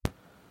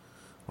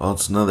Well,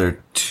 it's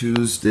another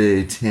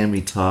Tuesday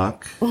Tamie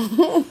talk.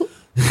 You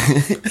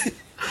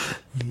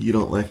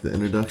don't like the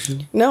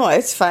introduction? No,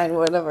 it's fine.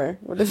 Whatever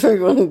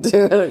you want to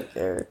do, I don't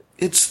care.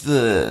 It's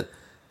the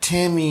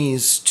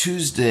Tammie's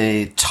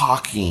Tuesday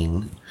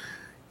talking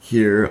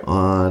here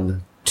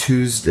on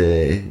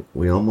Tuesday.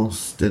 We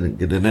almost didn't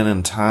get it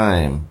in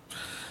time.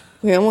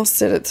 We almost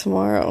did it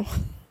tomorrow.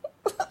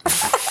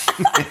 That's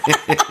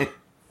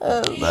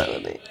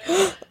funny.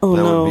 Oh,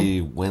 that no. would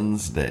be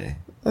Wednesday.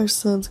 Our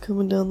son's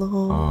coming down the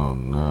hall. Oh,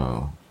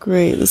 no.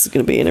 Great. This is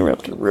going to be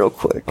interrupted real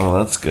quick. Oh,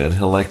 that's good.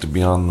 He'll like to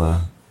be on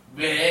the...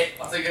 I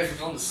thought you guys were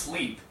going to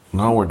sleep.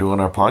 No, we're doing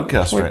our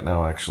podcast right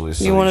now, actually.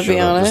 So you want to be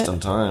on just it? in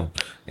time.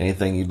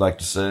 Anything you'd like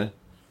to say?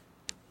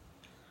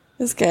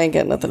 This guy ain't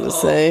got nothing to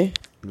say.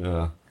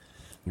 Yeah.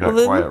 Got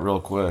quiet real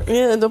quick.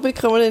 Yeah, don't be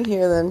coming in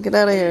here then. Get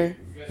out of here.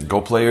 Go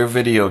play your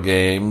video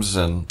games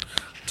and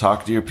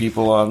talk to your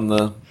people on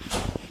the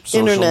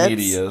social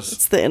medias.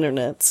 It's the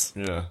internets.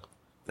 Yeah.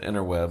 The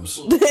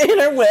interwebs. The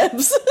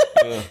interwebs.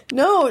 Yeah.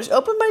 No,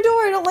 open my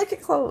door. I don't like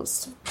it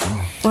closed.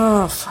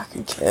 Oh,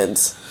 fucking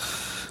kids.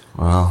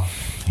 Well,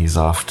 he's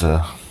off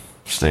to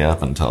stay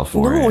up until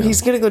 4 No, a.m.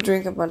 he's going to go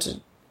drink a bunch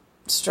of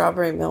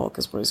strawberry milk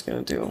is what he's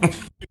going to do.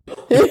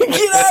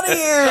 Get out of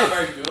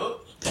here.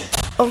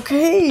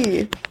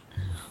 Okay.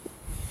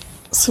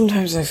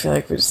 Sometimes I feel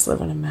like we just live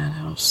in a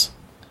madhouse.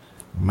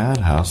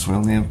 Madhouse? We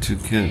only have 2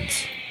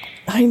 kids.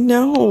 I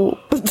know,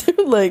 but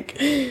they're like...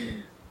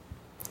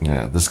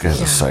 Yeah, this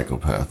guy's a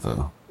psychopath,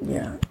 though.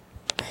 Yeah.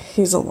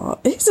 He's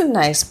a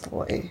nice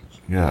boy.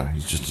 Yeah,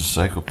 he's just a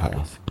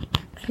psychopath.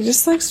 He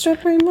just likes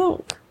strawberry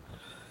milk.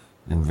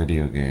 In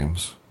video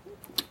games.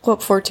 What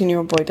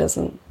 14-year-old boy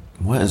doesn't?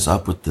 What is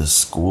up with this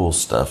school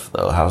stuff,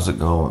 though? How's it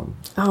going?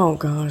 Oh,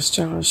 gosh,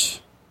 Josh.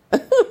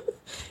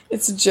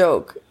 It's a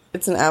joke.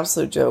 It's an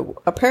absolute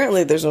joke.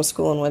 Apparently, there's no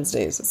school on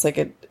Wednesdays. It's like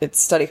it's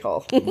study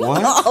hall.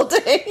 What? All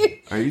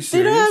day. Are you serious?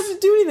 They don't have to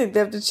do anything. They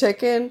have to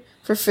check in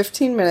for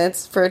 15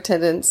 minutes for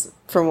attendance,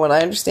 from what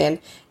I understand.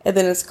 And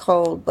then it's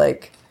called,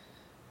 like...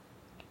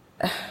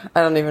 I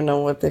don't even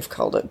know what they've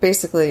called it.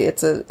 Basically,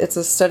 it's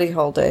a study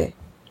hall day.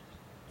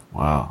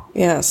 Wow.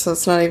 Yeah, so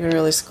it's not even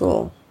really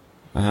school.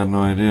 I had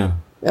no idea.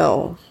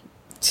 Oh,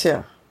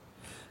 yeah.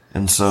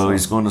 And so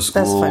he's going to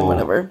school... That's fine,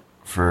 whatever.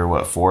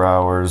 For, 4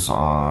 hours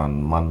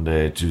on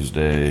Monday,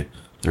 Tuesday,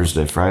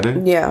 Thursday,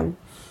 Friday? Yeah.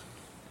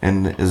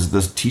 And is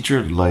this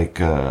teacher,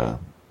 live?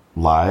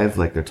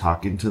 Like, they're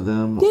talking to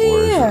them? Yeah, or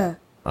is yeah. It...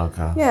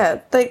 Okay.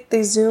 Yeah, like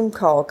they Zoom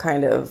call,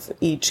 kind of,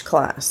 each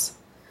class.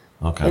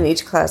 Okay. And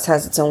each class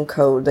has its own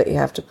code that you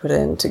have to put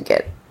in to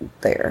get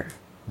there.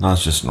 No,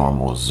 it's just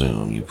normal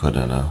Zoom. You put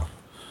in a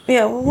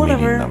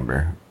whatever. meeting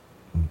number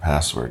and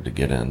password to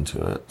get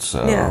into it.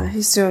 So yeah,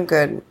 he's doing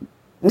good.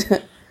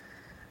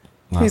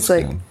 He's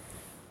like, good.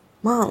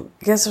 Mom,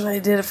 guess what I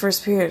did at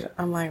first period?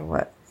 I'm like,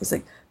 what? He's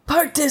like,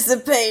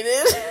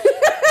 participated.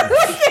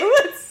 Like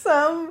it was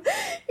some,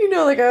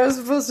 I was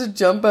supposed to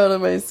jump out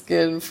of my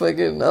skin,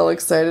 fucking all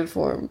excited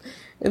for him.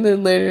 And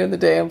then later in the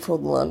day, I'm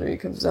folding laundry. He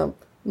comes down,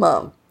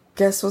 Mom,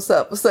 guess what's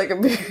up? It's like a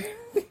period.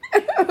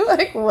 I'm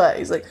like, what?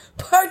 He's like,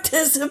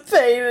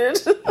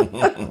 participated.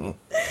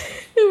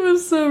 It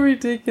was so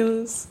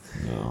ridiculous.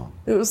 No.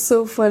 It was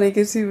so funny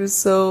because he was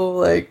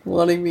so,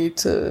 wanting me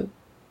to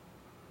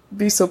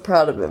be so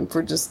proud of him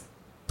for just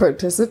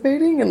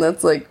participating, and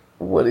that's,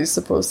 what he's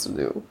supposed to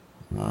do.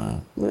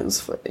 Right. It was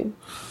funny.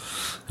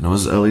 And it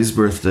was Ellie's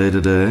birthday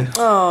today.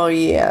 Oh,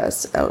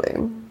 yes,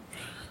 Ellie.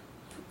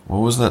 What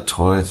was that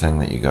toy thing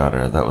that you got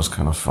her? That was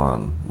kind of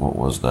fun. What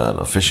was that?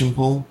 A fishing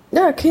pole?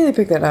 Yeah, Kaylee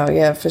picked that out.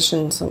 Yeah,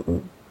 fishing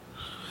something.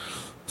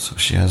 So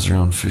she has her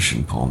own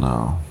fishing pole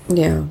now.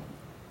 Yeah.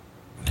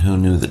 Who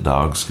knew that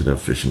dogs could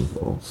have fishing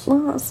poles?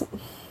 Well,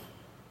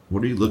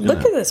 What are you looking at?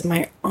 look at this,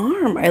 my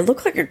arm. I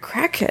look like a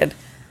crackhead.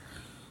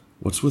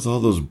 What's with all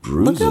those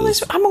bruises? Look at all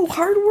this. I'm a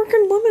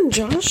hard-working woman,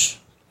 Josh.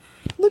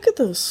 Look at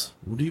this.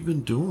 What have you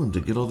been doing to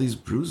get all these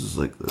bruises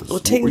like this? Well,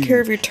 taking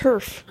care of your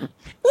turf.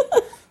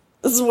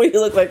 This is what you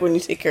look like when you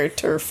take care of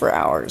turf for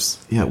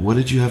hours. Yeah, what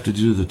did you have to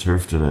do to the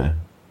turf today?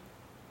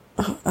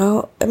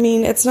 Oh, I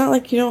mean, it's not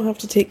like you don't have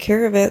to take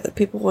care of it. That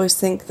people always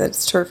think that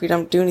it's turf, you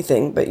don't do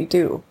anything, but you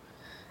do.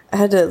 I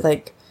had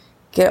to,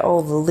 get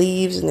all the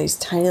leaves, and these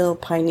tiny little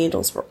pine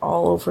needles were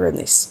all over, and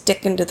they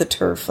stick into the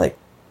turf like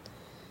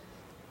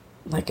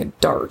a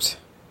dart.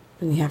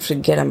 And you have to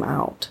get them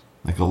out.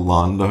 Like a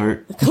lawn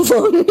dart?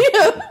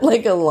 Yeah,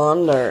 like a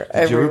lawn dart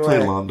everywhere. Did you ever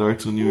play lawn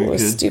darts when you were a It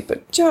was kid?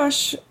 stupid.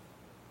 Josh,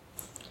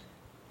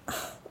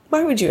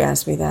 why would you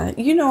ask me that?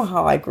 You know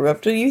how I grew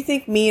up. Do you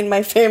think me and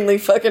my family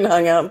fucking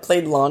hung out and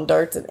played lawn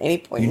darts at any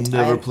point in time? You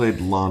never played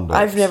lawn darts?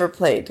 I've never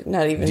played,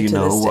 not even to this day.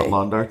 Do you know what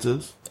lawn darts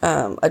is?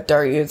 A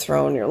dart you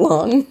throw in your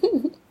lawn.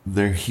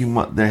 They're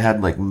they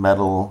had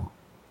metal,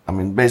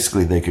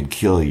 basically they could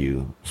kill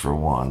you for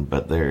one,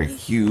 but they're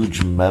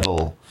huge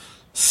metal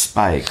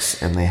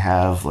spikes, and they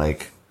have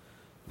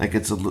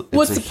it's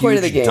What's a the point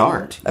of the huge game?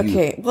 dart.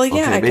 Okay, well,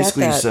 yeah, I got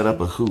basically that. You set up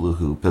a hula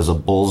hoop as a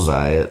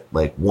bullseye at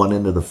one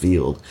end of the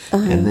field,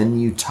 and then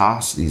you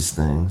toss these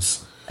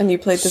things And you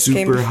played this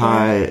game super before?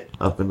 high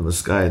up into the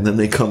sky, and then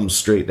they come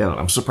straight down.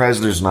 I'm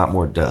surprised there's not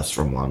more deaths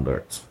from lawn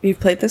darts. You've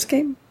played this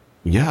game?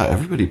 Yeah,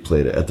 everybody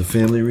played it at the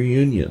family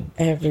reunion.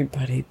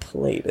 Everybody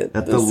played it.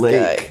 At the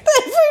lake.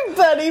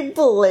 Everybody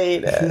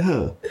played it.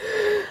 Yeah.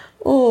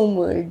 Oh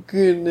my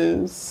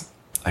goodness.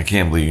 I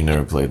can't believe you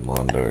never played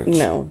lawn darts.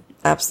 No,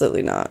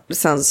 absolutely not. It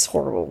sounds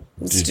horrible.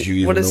 Did you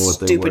even know what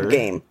they stupid were?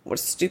 game. What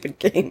a stupid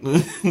game.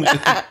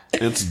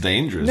 It's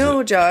dangerous.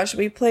 No, Josh,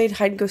 we played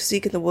hide and go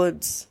seek in the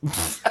woods.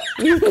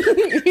 You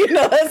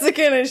know, that's the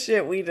kind of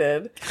shit we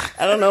did.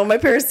 I don't know. My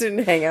parents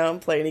didn't hang out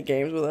and play any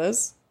games with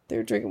us. They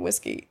were drinking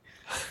whiskey.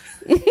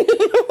 I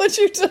don't know what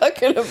you're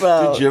talking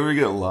about. Did you ever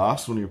get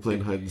lost when you were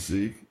playing hide and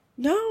seek?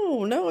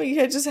 No, you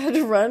just had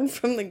to run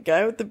from the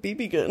guy with the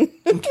BB gun.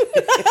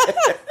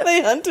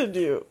 They hunted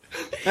you.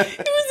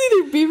 It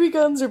was either BB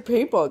guns or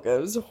paintball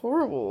guns. It was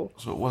horrible.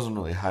 So it wasn't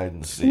really hide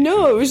and seek.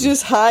 No, it was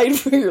just hide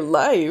for your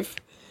life.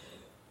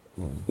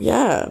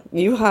 Yeah,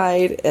 you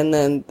hide and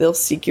then they'll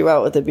seek you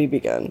out with a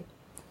BB gun.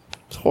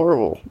 It's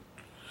horrible.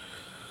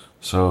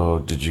 So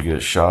did you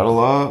get shot a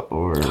lot,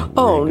 or?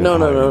 Oh, no.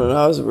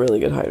 I was a really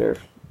good hider.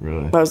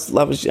 Really? I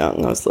was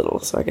young. I was little,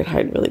 so I could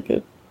hide really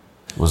good.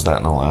 Was that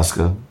in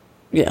Alaska?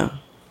 Yeah.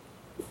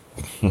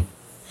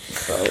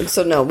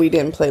 So no, we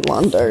didn't play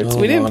lawn darts.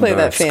 We didn't play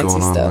that fancy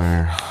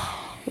stuff.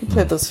 We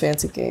played those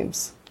fancy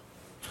games.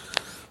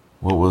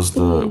 What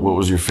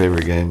was your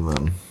favorite game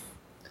then?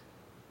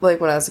 Like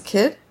when I was a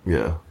kid?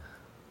 Yeah.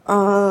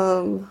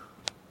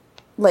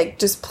 Like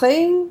just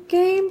playing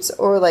games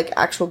or like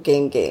actual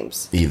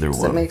games? Either Does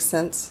one. that make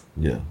sense?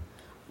 Yeah.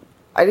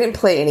 I didn't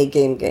play any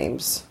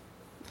games.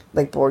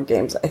 Like board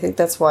games. I think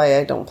that's why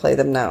I don't play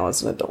them now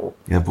as an adult.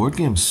 Yeah, board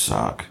games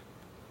suck.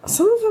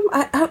 Some of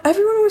them,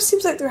 everyone always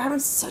seems like they're having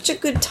such a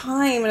good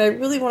time, and I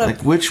really want to.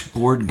 Like which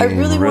board game I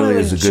really want to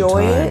is a good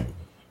enjoy time? it,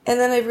 and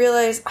then I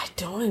realize I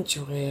don't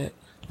enjoy it.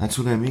 That's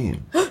what I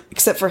mean.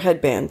 Except for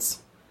headbands.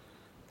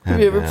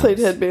 Have you ever played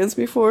headbands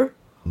before?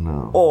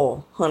 No.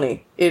 Oh,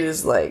 honey, it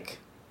is like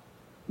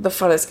the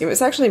funnest game.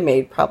 It's actually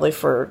made probably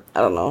for, I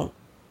don't know,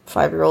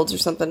 5-year-olds or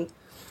something.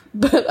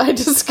 But I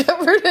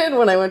discovered it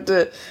when I went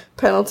to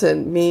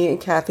Pendleton. Me and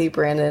Kathy,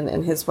 Brandon,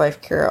 and his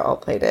wife Kara all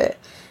played it.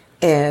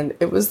 And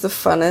it was the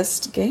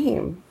funnest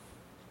game.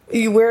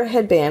 You wear a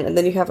headband, and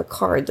then you have a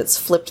card that's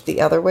flipped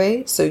the other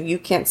way, so you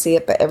can't see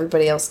it, but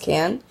everybody else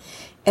can.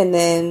 And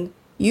then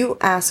you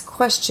ask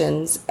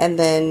questions, and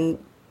then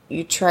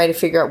you try to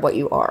figure out what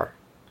you are.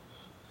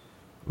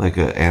 Like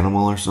an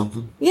animal or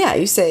something? Yeah,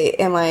 you say,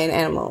 am I an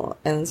animal?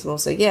 And someone will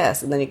say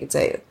yes, and then you could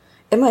say,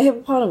 am I a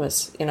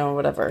hippopotamus? You know,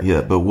 whatever. Yeah,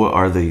 but what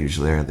are they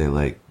usually? Are they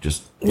like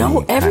just...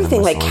 No,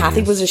 everything. Like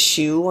Kathy miscellaneous? was a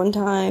shoe one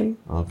time.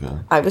 Okay.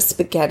 I was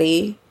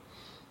spaghetti.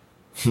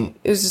 It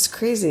was just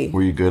crazy.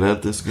 Were you good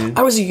at this game?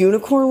 I was a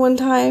unicorn one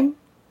time,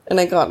 and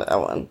I got that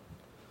one.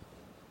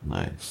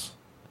 Nice.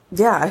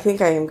 Yeah, I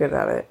think I am good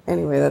at it.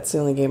 Anyway, that's the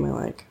only game I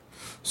like.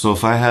 So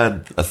if I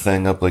had a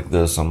thing up like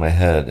this on my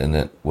head and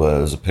it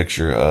was a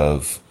picture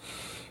of,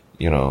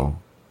 you know,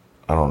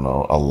 I don't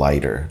know, a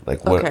lighter,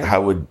 like what? Okay.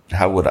 How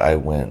would I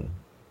win?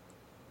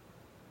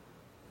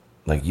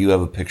 Like you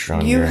have a picture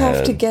on your head. You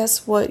have to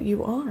guess what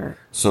you are.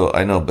 So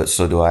I know, but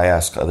so do I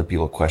ask other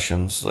people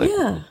questions? Like,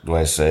 Yeah. do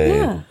I say?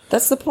 Yeah,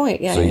 that's the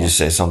point. Yeah, So you yeah. just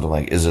say something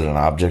like, "Is it an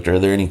object?" Are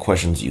there any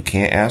questions you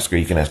can't ask, or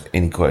you can ask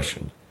any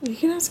question? You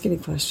can ask any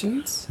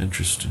questions.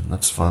 Interesting.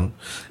 That's fun.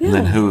 Yeah.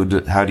 And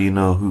then how do you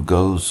know who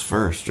goes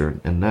first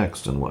and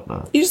next and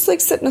whatnot? You just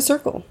like sit in a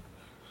circle.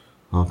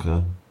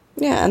 Okay.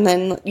 Yeah, and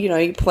then, you know,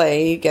 you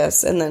play, you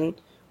guess, and then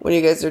when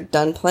you guys are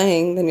done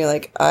playing, then you're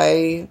like,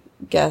 I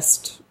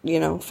guessed,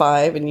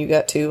 5, and you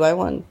got 2, I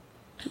won.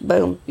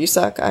 Boom. You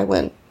suck, I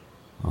win.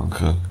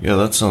 Okay. Yeah,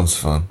 that sounds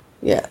fun.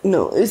 Yeah,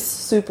 no, it's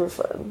super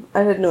fun.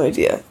 I had no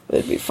idea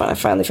it'd be fun. I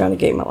finally found a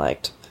game I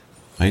liked.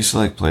 I used to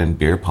like playing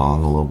beer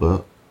pong a little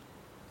bit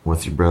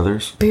with your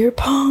brothers. Beer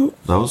pong?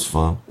 That was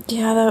fun.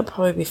 Yeah, that would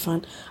probably be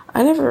fun.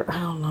 I don't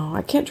know.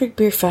 I can't drink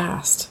beer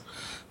fast.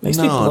 Makes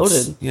me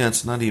bloated.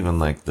 It's not even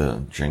like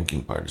the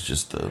drinking part. It's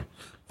just the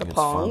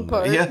Pong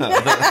part?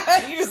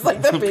 Yeah. You just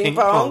like the ping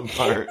pong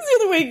part. It's the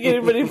only way you get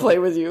anybody to play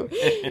with you.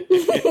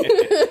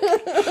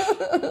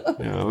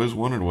 Yeah, I always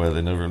wondered why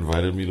they never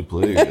invited me to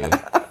play again.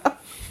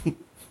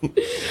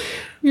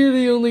 You're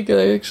the only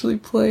guy actually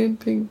playing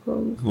ping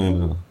pong. I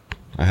know.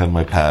 I had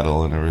my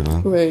paddle and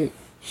everything. Right.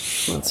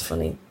 That's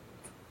funny.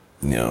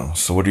 Yeah.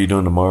 So what are you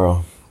doing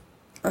tomorrow?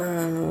 I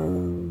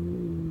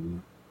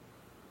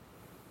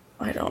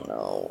don't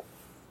know.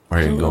 Are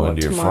you don't know going what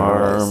to your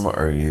tomorrow farm? is.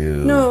 Are you?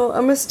 No,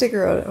 I'm a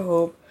sticker out at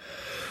home.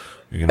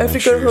 You're I gonna have to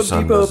make go sure to your Home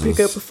son Depot does and pick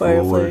up his a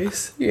schoolwork?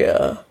 fireplace.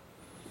 Yeah.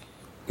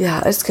 Yeah,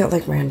 I just got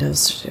like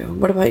randos to do.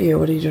 What about you?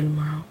 What are you doing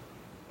tomorrow?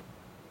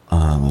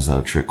 Is that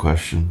a trick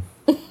question?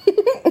 I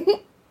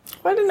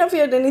didn't know if you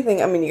had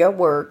anything. I mean, you got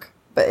work,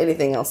 but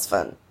anything else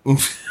fun?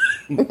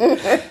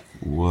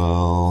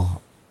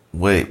 Well,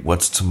 wait.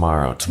 What's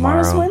tomorrow?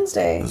 Tomorrow's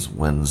Wednesday. Is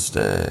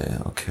Wednesday.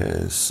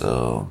 Okay,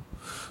 so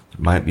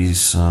there might be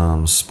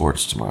some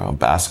sports tomorrow.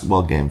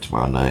 Basketball game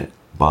tomorrow night.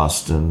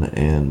 Boston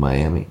and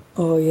Miami.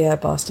 Oh, yeah,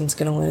 Boston's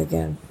going to win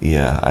again.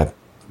 Yeah,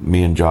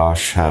 Me and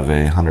Josh have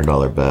a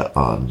 $100 bet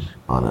on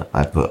it.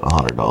 I put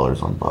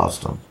 $100 on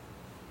Boston.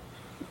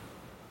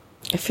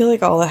 I feel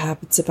like all that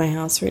happens at my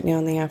house right now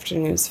in the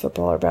afternoon is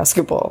football or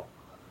basketball.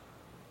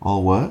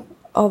 All what?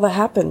 All that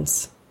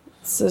happens.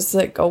 So it's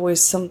like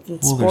always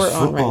something sport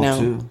on right now.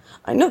 Too.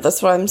 I know,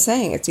 that's what I'm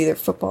saying. It's either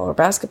football or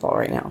basketball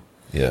right now.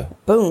 Yeah.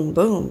 Boom,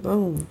 boom,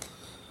 boom.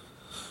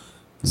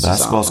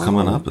 Basketball's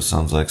coming up. It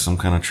sounds like some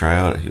kind of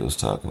tryout he was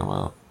talking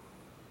about.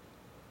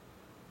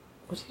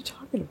 What are you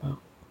talking about?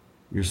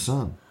 Your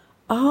son.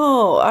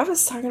 Oh, I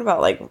was talking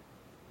about like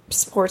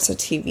sports or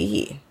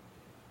TV.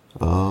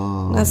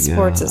 Oh, Not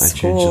sports at I school.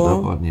 changed it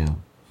up on you.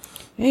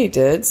 Yeah, you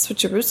did.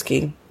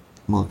 Switcherooski.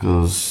 Well,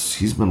 because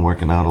he's been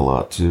working out a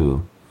lot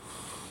too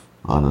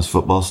on his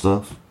football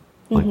stuff,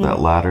 like that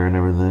ladder and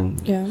everything.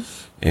 Yeah.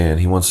 And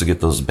he wants to get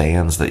those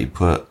bands that you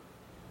put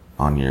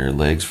on your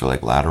legs for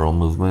like lateral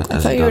movement. I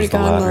thought you already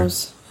got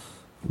those.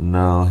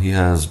 No, he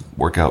has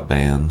workout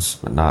bands,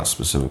 but not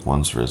specific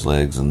ones for his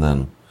legs. And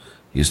then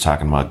he's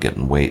talking about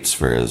getting weights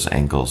for his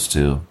ankles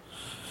too.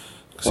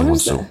 What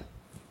is that?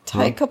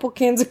 Tie a couple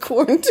cans of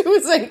corn to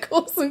his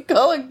ankles and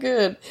call it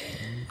good.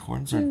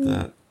 Corns aren't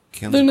that.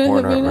 Cans of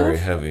corn aren't very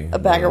heavy. A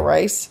bag of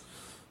rice.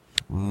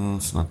 Well,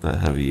 it's not that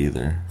heavy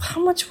either.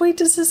 How much weight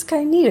does this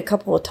guy need? A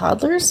couple of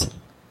toddlers?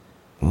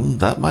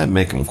 That might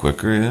make him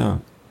quicker, yeah.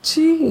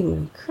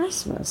 Gee,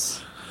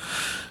 Christmas.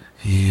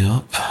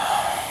 Yep.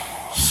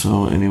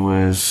 So,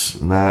 anyways,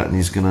 that, and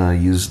he's gonna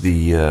use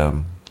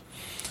the,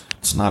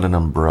 it's not an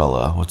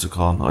umbrella. What's it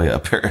called? Oh, yeah, a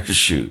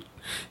parachute.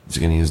 He's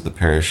gonna use the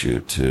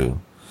parachute to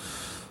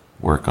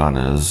work on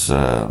his,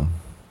 I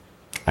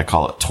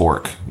call it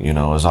torque,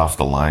 his off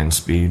the line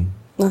speed.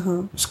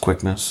 His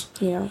quickness.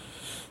 Yeah.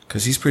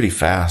 Because he's pretty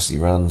fast. He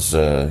runs,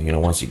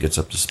 once he gets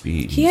up to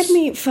speed. He had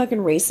me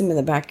fucking race him in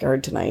the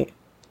backyard tonight.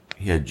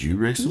 He had you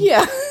race him?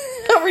 Yeah.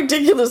 How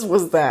ridiculous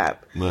was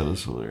that? That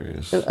is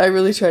hilarious. I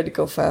really tried to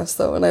go fast,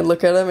 though, and I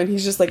look at him, and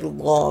he's just, like,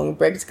 long,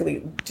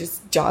 basically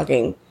just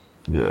jogging.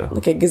 Yeah.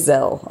 Like a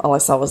gazelle. All I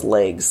saw was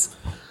legs.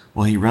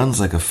 Well, he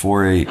runs like a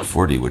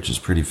 4.840, which is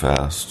pretty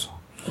fast.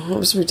 It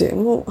was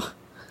ridiculous. Well,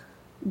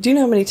 do you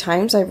know how many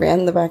times I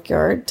ran in the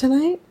backyard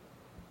tonight?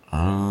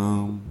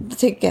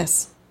 Take a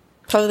guess.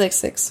 Probably like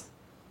 6.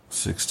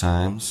 6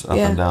 times up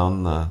and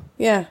down the...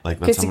 Yeah, like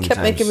because he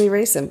kept making me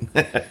race him.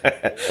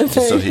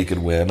 So he could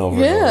win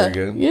over and over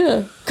again?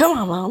 Yeah. Come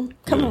on, Mom.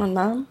 Come on,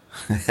 Mom.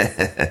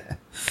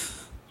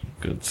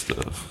 Good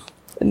stuff.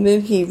 And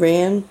then he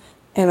ran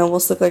and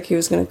almost looked like he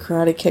was going to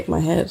karate kick my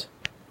head.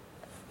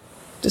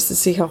 Just to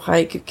see how high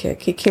he could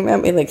kick. He came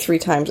at me like 3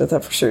 times. I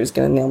thought for sure he was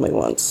going to nail me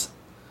once.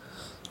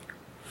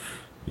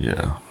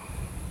 Yeah.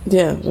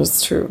 Yeah,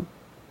 that's true.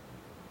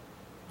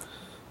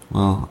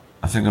 Well,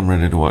 I think I'm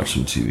ready to watch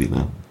some TV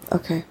now.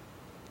 Okay.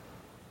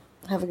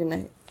 Have a good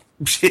night.